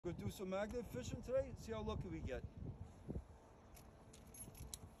do some magnet fishing today and see how lucky we get.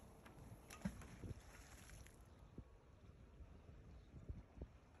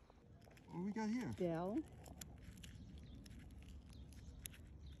 What do we got here? Bell.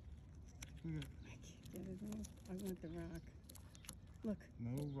 We got I can't get it off. I want the rock. Look.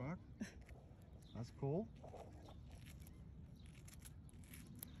 metal rock. That's cool.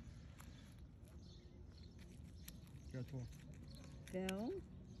 Got to. Bell.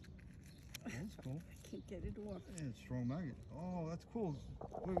 That's cool. I can't get it off. Yeah, strong magnet. Oh, that's cool.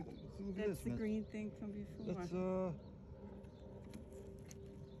 Look at That's this, the man. green thing from before.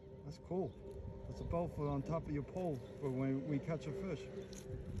 That's cool. That's a bell for on top of your pole for when we catch a fish.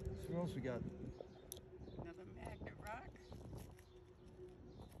 So what else we got? Another magnet rock.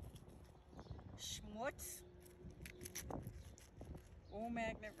 Schmutz. All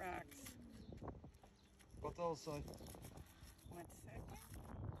magnet rocks. What the other side? 1 second.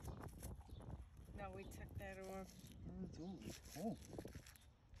 No, we took that off. It's cool.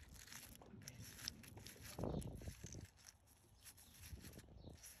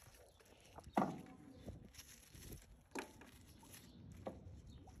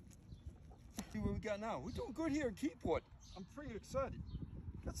 See what we got now. We're doing good here in Keyport. I'm pretty excited.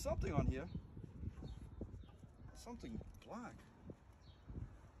 Got something on here. Something black.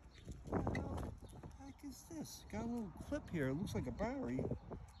 What the heck is this? Got a little clip here. It looks like a battery.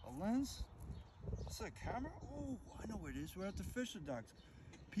 A lens. Is that a camera? Oh, I know what it is. We're at the fishing docks.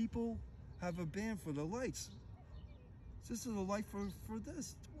 People have a band for the lights. This is a light for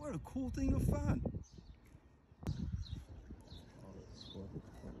this. What a cool thing to find.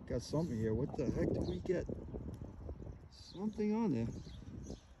 Got something here. What the heck did we get? Something on there.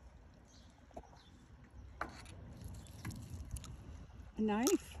 A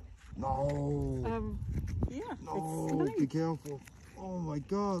knife? No. Yeah. No, it's be careful. Oh my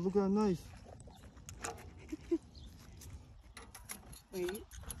God, look at that knife. Wait.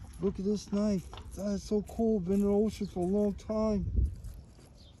 Look at this knife. That is so cool. Been in the ocean for a long time.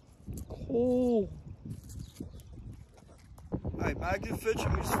 Cool. Alright, magnet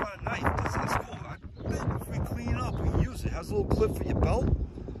fishing, we just found a knife. This thing's cool. I bet if we clean it up, we can use it. It has a little clip for your belt.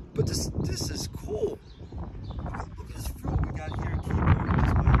 But this is cool. Look at this fruit we got here in Keyport.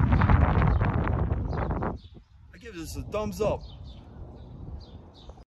 I give this a thumbs up.